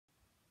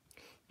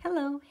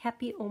Hello,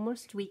 happy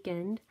almost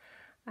weekend.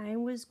 I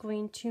was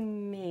going to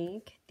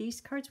make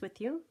these cards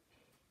with you,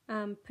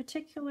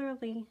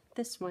 particularly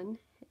this one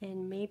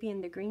and maybe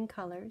in the green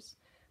colors,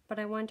 but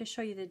I wanted to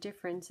show you the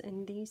difference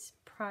in these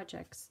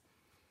projects.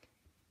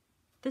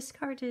 This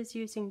card is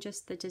using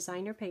just the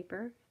designer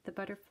paper, the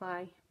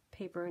butterfly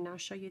paper, and I'll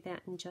show you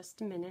that in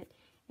just a minute,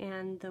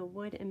 and the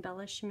wood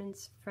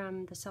embellishments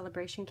from the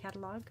Celebration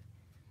catalog.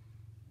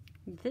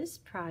 This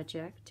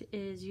project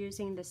is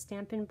using the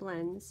Stampin'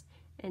 Blends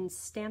and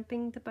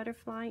stamping the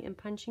butterfly and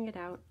punching it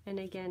out, and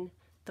again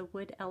the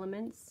wood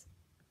elements.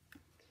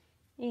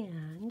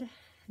 And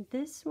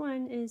this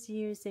one is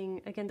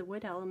using again the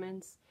wood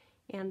elements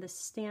and the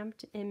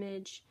stamped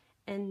image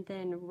and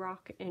then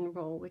rock and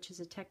roll, which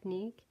is a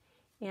technique.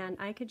 And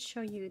I could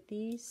show you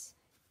these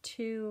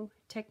two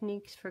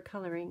techniques for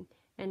coloring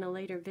in a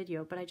later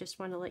video, but I just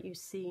want to let you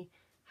see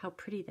how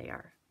pretty they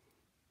are.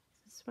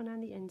 This one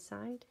on the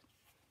inside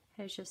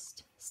has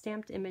just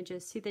stamped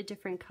images. See the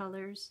different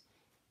colors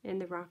in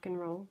the rock and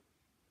roll.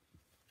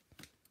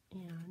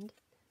 And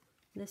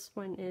this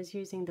one is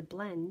using the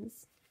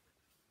blends.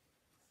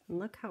 And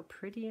look how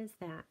pretty is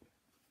that.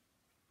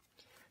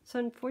 So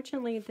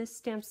unfortunately this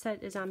stamp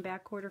set is on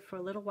back order for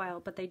a little while,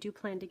 but they do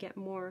plan to get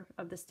more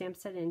of the stamp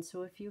set in.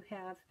 So if you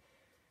have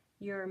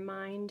your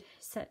mind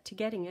set to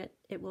getting it,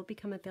 it will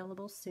become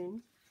available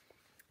soon.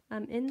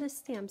 In the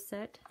stamp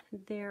set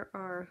there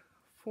are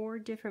 4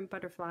 different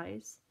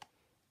butterflies,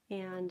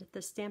 and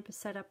the stamp is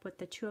set up with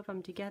the 2 of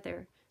them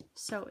together,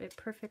 so it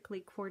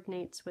perfectly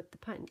coordinates with the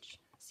punch.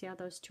 See how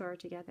those 2 are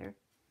together?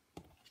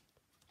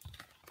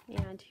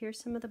 And here's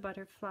some of the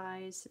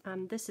butterflies.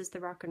 This is the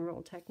rock and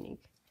roll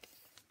technique.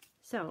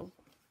 So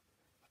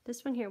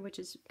this one here, which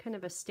is kind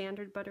of a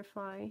standard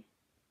butterfly,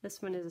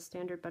 this one is a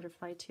standard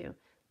butterfly too.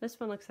 This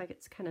one looks like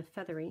it's kind of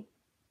feathery.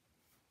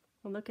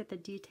 Well, look at the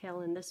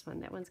detail in this one.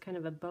 That one's kind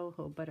of a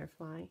boho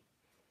butterfly.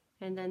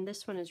 And then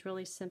this one is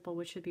really simple,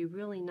 which would be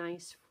really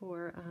nice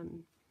for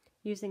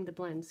using the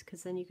blends,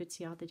 because then you could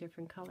see all the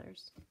different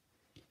colors.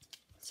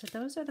 So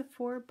those are the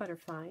 4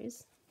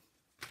 butterflies.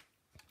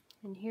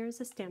 And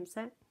here's a stamp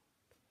set.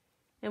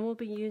 And we'll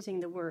be using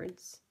the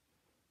words.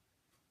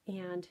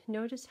 And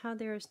notice how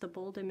there's the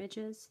bold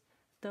images.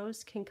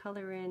 Those can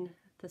color in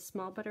the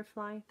small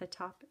butterfly, the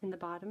top and the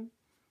bottom.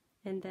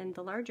 And then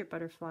the larger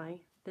butterfly,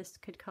 this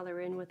could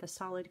color in with a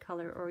solid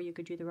color, or you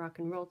could do the rock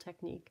and roll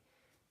technique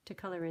to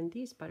color in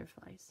these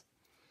butterflies.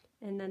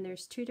 And then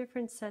there's 2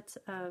 different sets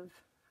of,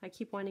 I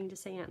keep wanting to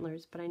say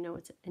antlers, but I know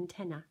it's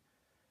antenna.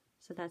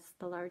 So that's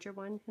the larger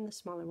one and the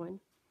smaller one.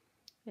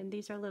 And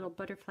these are little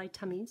butterfly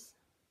tummies.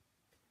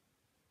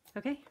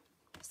 Okay,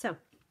 so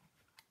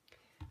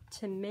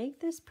to make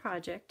this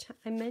project,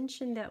 I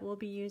mentioned that we'll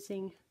be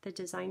using the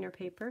designer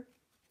paper,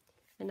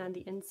 and on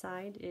the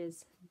inside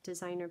is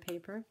designer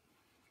paper.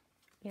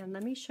 And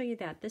let me show you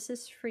that. This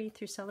is free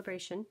through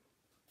Celebration.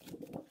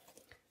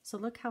 So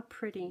look how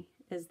pretty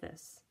is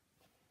this.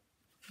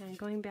 And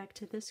going back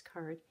to this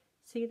card,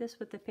 see this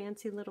with the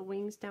fancy little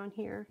wings down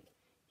here?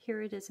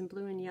 Here it is in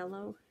blue and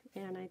yellow,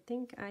 and I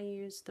think I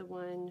used the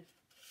one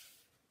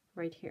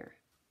right here.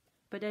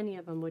 But any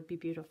of them would be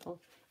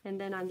beautiful. And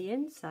then on the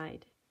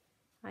inside,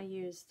 I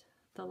used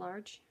the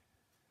large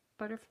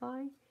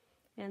butterfly,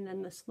 and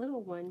then this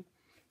little one.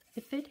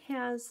 If it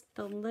has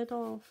the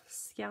little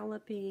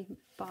scallopy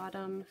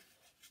bottom,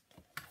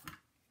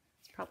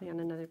 it's probably on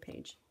another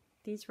page.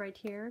 These right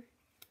here,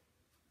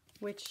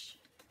 which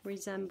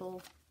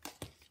resemble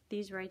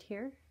these right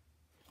here,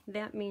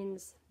 that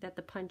means that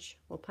the punch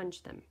will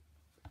punch them.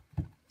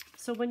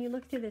 So when you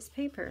look through this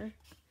paper,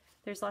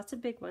 there's lots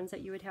of big ones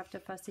that you would have to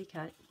fussy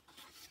cut.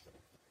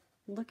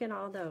 Look at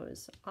all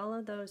those. All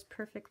of those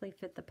perfectly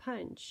fit the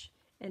punch,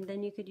 and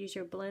then you could use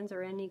your blends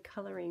or any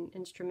coloring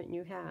instrument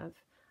you have.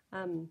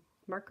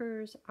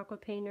 Markers, aqua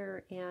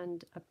painter,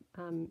 and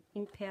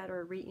ink pad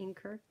or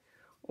re-inker,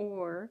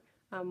 or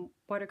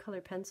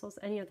watercolor pencils.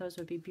 Any of those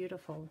would be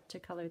beautiful to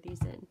color these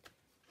in.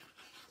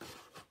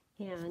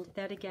 And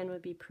that again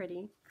would be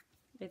pretty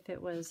if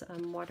it was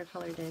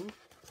watercolored in.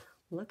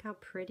 Look how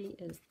pretty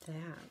is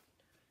that.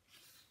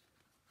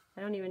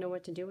 I don't even know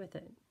what to do with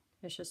it.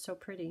 It's just so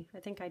pretty. I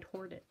think I'd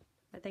hoard it.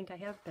 I think I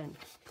have been.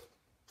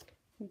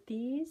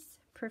 These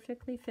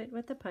perfectly fit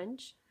with the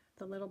punch,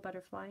 the little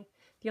butterfly.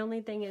 The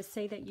only thing is,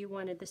 say that you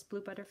wanted this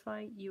blue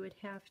butterfly, you would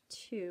have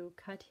to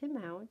cut him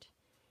out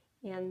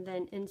and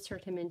then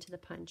insert him into the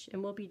punch.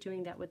 And we'll be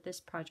doing that with this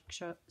project,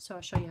 so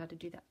I'll show you how to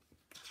do that.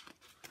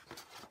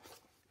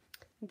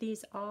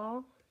 These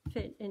all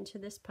fit into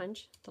this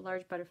punch, the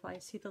large butterfly.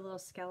 See the little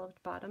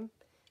scalloped bottom?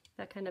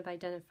 That kind of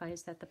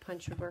identifies that the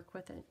punch would work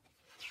with it.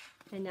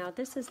 And now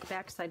this is the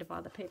back side of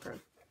all the paper.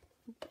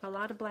 A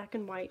lot of black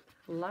and white.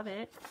 Love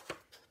it.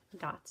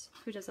 Dots.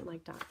 Who doesn't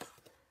like dots?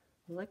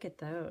 Look at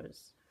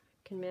those.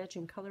 I can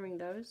imagine coloring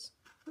those.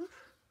 Oof.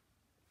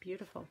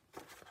 Beautiful.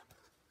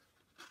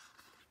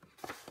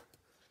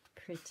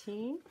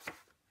 Pretty.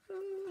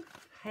 Ooh,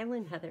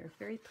 Highland Heather,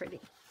 very pretty.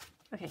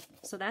 Okay,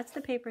 so that's the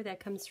paper that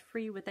comes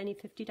free with any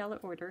 $50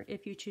 order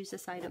if you choose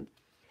this item.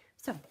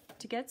 So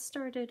to get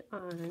started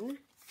on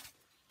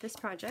this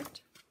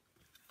project,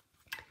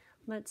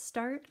 let's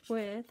start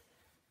with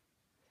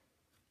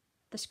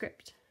the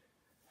script.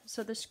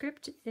 So the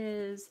script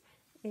is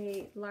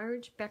a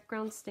large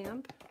background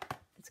stamp.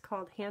 It's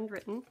called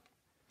Handwritten.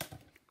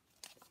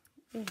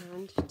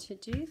 And to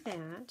do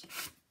that,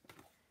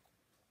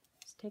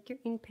 just take your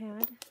ink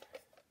pad.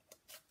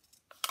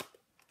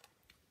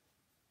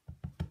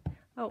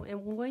 Oh,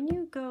 and when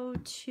you go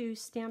to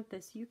stamp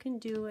this, you can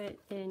do it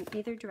in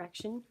either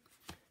direction.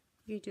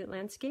 You do it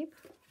landscape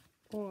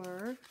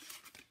or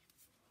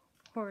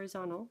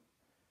horizontal.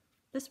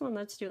 This one,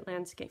 let's do it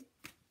landscape.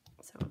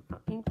 So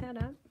I'll ink that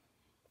up.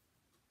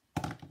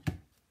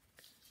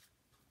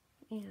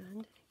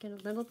 And get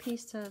a little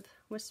piece of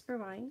Whisper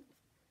White,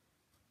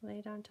 lay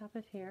it on top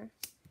of here.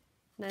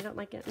 And I don't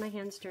like getting my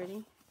hands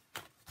dirty.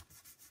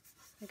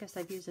 I guess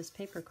I've used this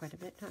paper quite a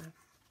bit, huh?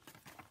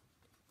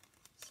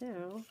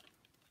 So,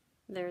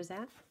 there's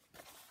that.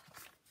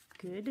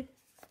 Good.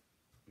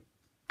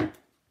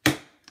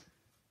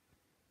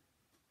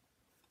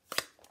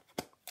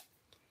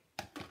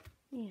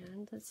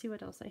 And let's see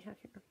what else I have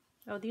here.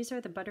 Oh, these are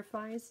the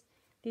butterflies.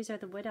 These are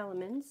the wood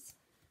elements.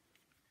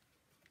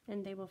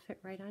 And they will fit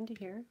right onto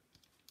here.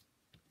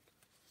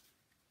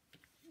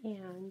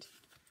 And,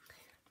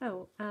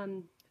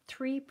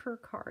 3 per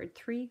card,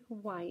 3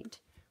 white,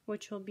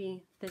 which will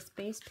be this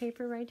base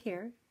paper right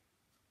here.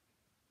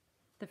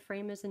 The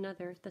frame is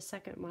another, the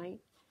second white,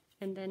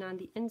 and then on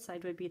the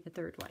inside would be the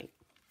third white.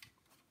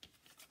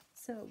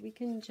 So we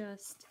can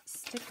just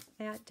stick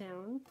that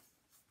down.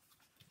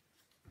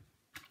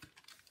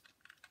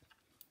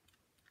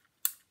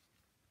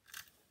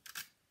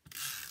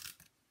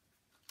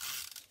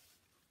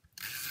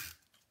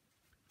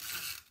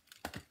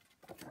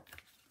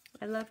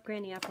 I love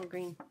Granny Apple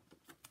Green.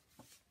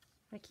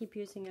 I keep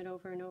using it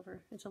over and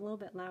over. It's a little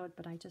bit loud,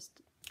 but I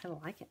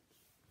like it.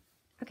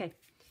 Okay,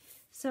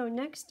 so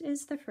next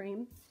is the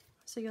frame.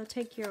 So you'll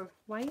take your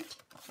white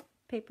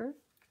paper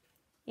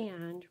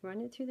and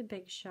run it through the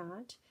Big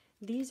Shot.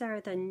 These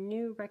are the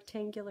new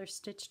rectangular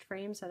stitched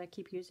frames that I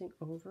keep using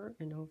over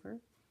and over.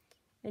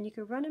 And you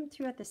can run them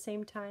through at the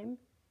same time.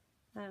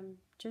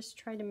 Just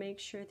try to make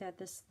sure that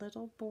this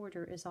little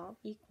border is all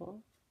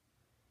equal.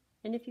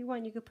 And if you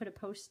want, you could put a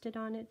Post-it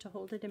on it to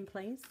hold it in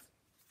place.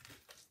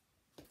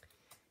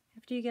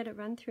 After you get it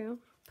run through,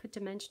 put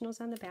dimensionals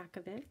on the back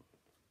of it.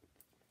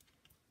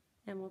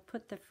 And we'll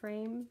put the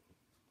frame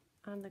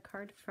on the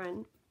card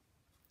front.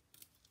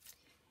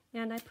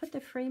 And I put the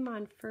frame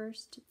on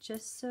first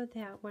just so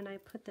that when I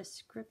put the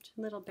script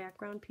little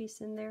background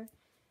piece in there,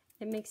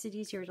 it makes it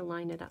easier to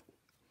line it up.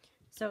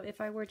 So if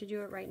I were to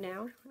do it right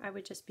now, I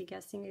would just be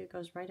guessing it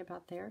goes right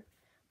about there.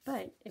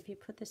 But if you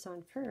put this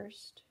on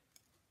first,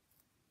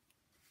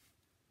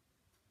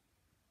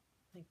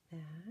 like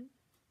that,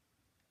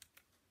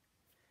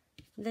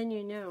 then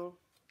you know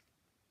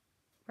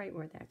right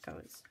where that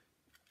goes.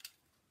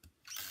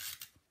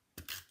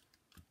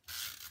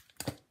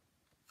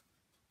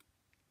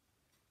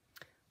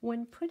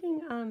 When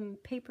putting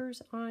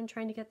papers on,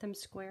 trying to get them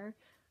square,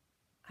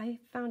 I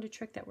found a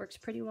trick that works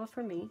pretty well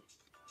for me.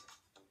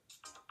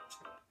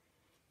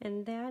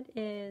 And that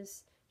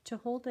is to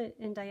hold it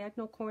in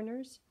diagonal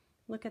corners.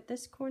 Look at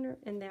this corner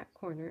and that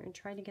corner and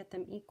try to get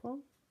them equal.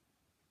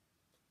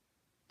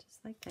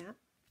 Just like that.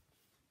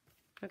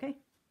 Okay,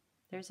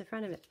 there's the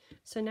front of it.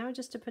 So now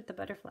just to put the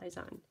butterflies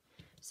on.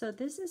 So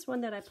this is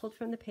one that I pulled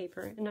from the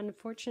paper, and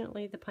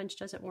unfortunately the punch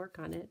doesn't work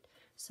on it.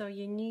 So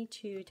you need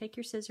to take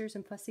your scissors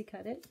and fussy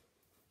cut it.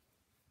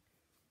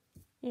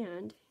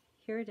 And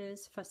here it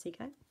is, fussy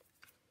cut.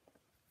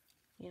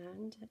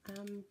 And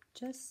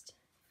just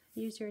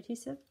use your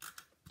adhesive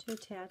to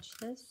attach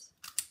this.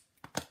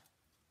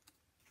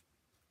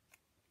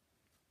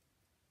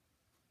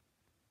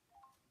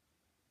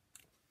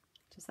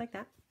 Just like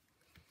that.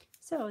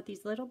 So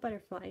these little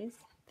butterflies,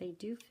 they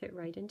do fit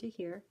right into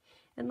here.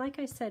 And like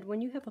I said,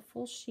 when you have a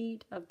full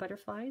sheet of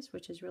butterflies,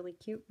 which is really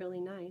cute,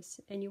 really nice,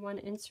 and you want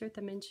to insert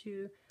them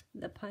into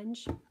the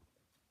punch,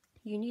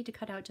 you need to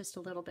cut out just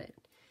a little bit.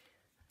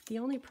 The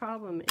only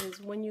problem is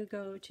when you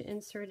go to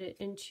insert it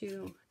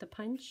into the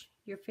punch,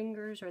 your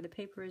fingers or the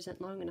paper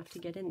isn't long enough to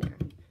get in there.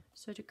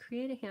 So to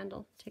create a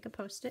handle, take a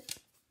Post-it.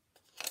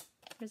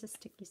 Here's a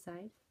sticky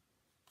side.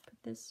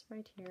 Put this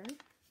right here.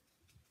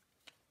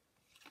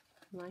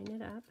 Line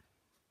it up.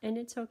 And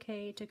it's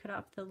okay to cut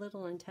off the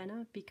little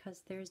antenna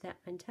because there's that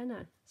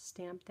antenna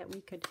stamp that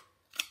we could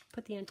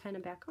put the antenna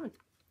back on.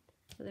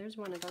 So there's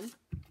one of them.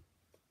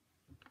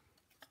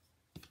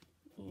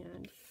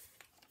 And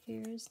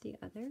here's the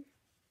other.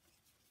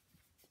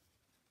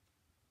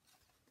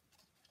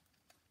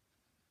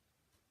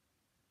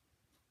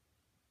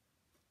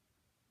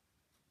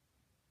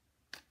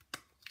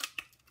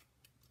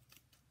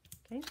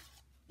 Okay,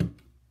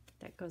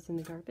 that goes in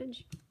the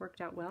garbage.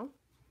 Worked out well.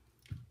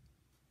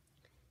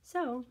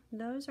 So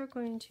those are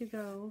going to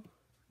go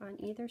on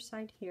either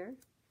side here.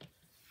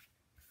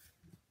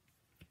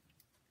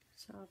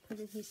 So I'll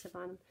put adhesive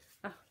on them.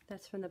 Oh,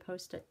 that's from the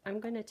Post-it. I'm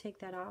going to take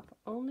that off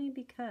only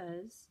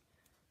because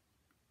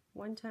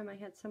one time I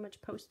had so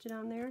much Post-it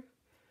on there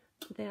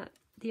that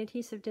the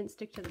adhesive didn't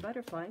stick to the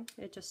butterfly,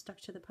 it just stuck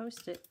to the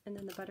post-it, and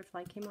then the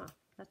butterfly came off.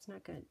 That's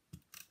not good.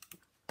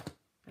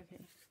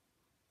 Okay,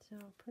 so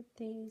put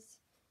these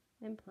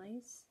in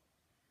place.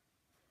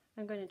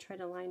 I'm going to try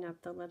to line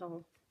up the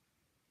little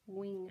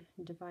wing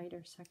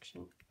divider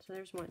section. So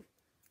there's one.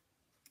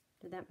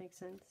 Did that make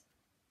sense?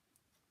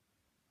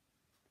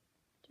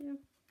 Two.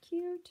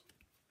 Cute.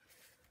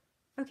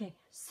 Okay,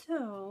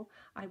 so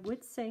I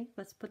would say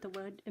let's put the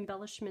wood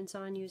embellishments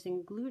on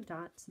using glue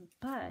dots,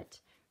 but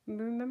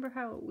remember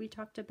how we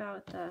talked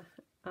about the,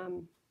 I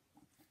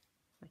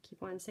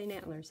keep wanting to say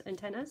antlers,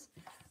 antennas?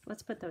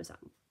 Let's put those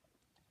on.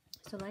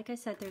 So like I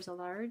said, there's a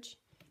large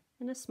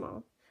and a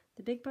small.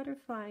 The big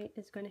butterfly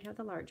is going to have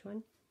the large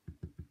one,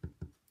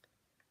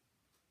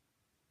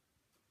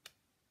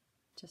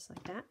 just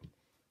like that.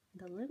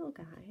 The little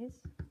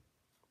guys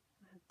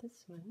have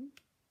this one.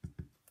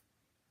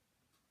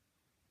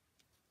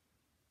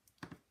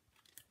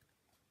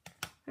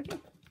 Okay,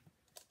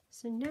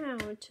 so now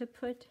to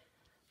put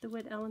the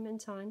wood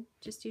elements on,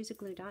 just use a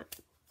glue dot.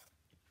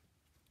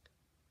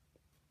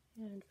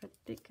 And for the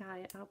big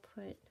guy, I'll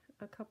put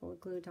a couple of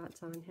glue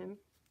dots on him.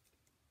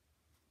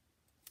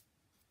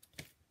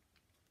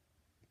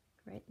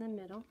 Right in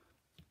the middle.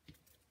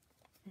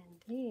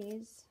 And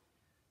these,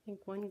 I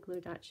think one glue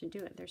dot should do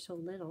it. They're so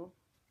little.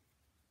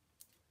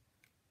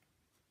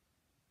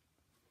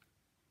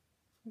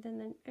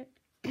 Then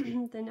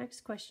the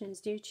next question is,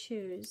 do you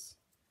choose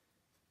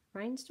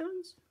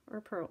rhinestones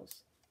or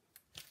pearls?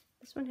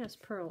 This one has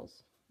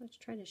pearls. Let's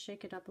try to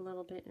shake it up a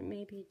little bit and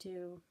maybe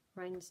do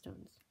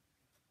rhinestones.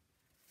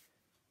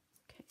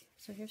 Okay,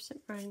 so here's some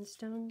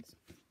rhinestones.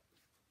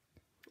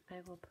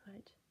 I will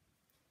put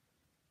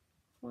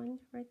one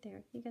right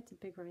there. He gets a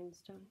big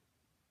rhinestone.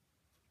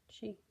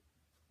 She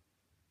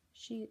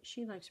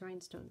likes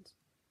rhinestones.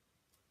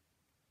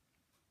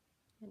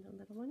 And a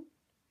little one.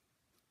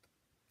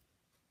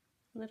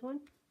 Little one.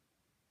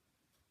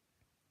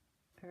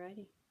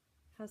 Alrighty.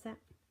 How's that?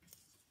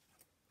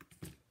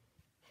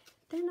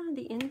 Then on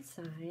the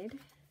inside,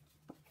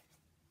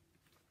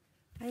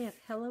 I have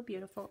Hello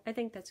Beautiful. I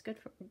think that's good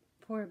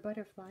for a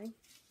butterfly.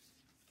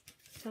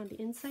 So on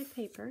the inside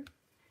paper,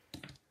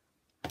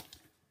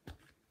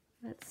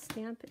 let's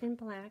stamp in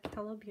black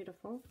Hello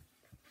Beautiful.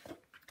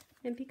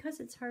 And because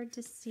it's hard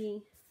to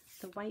see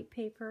the white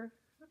paper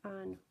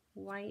on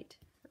white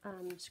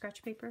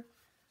scratch paper,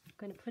 I'm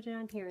going to put it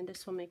on here, and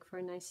this will make for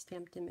a nice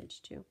stamped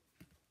image too.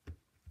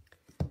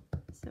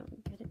 So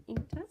get it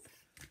inked up.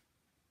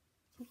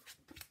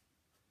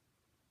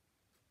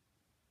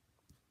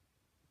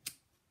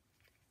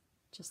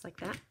 Just like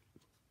that.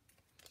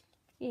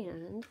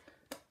 And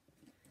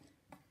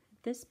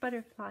this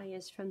butterfly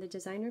is from the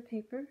designer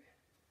paper.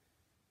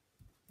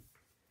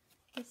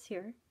 This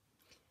here.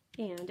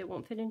 And it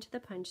won't fit into the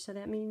punch, so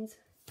that means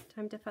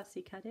time to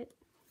fussy cut it.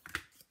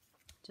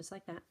 Just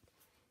like that.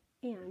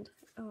 And,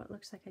 oh, it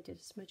looks like I did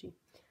a smudgy.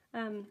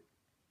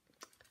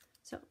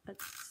 So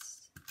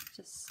let's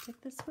just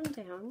stick this one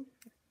down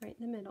right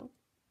in the middle.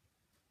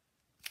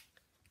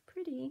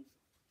 Pretty.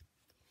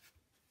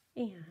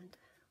 And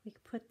we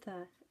can put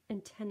the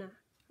antenna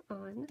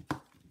on.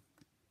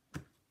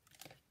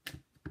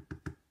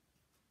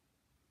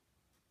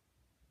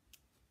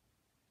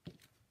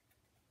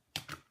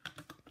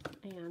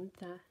 And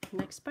the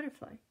next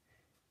butterfly.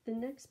 The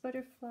next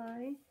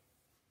butterfly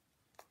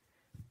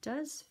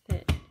does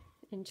fit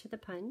into the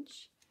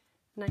punch,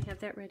 and I have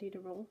that ready to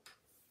roll.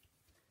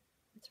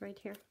 It's right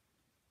here.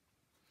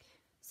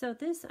 So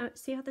this,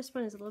 see how this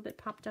one is a little bit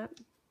popped up?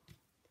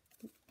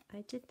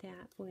 I did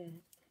that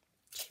with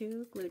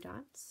 2 glue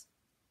dots.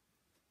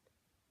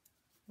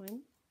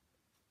 1,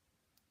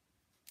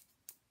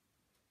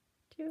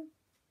 2,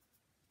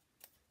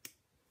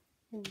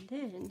 and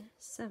then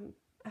some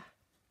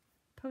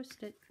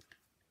Post-it.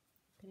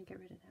 I'm going to get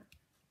rid of that.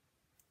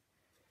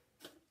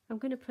 I'm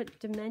going to put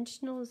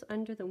dimensionals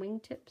under the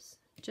wingtips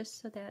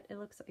just so that it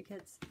looks like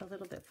it's a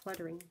little bit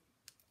fluttering.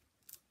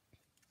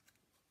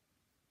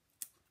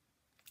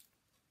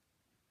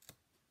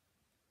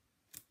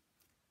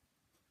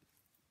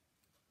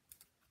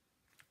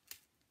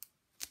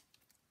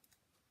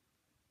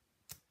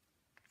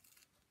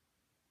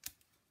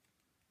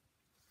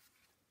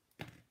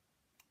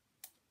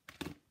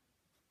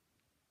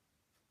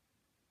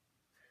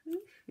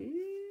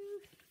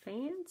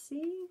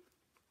 Fancy.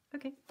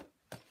 Okay.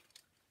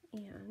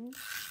 And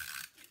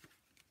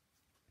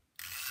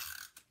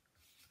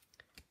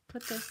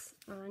put this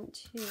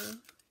onto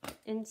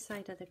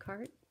inside of the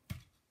cart.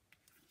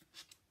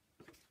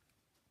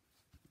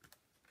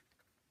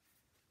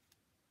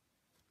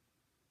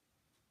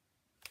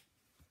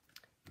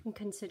 And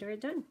consider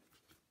it done.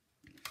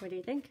 What do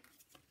you think?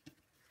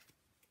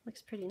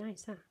 Looks pretty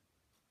nice, huh?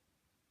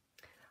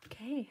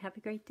 Okay, have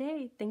a great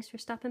day. Thanks for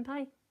stopping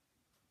by.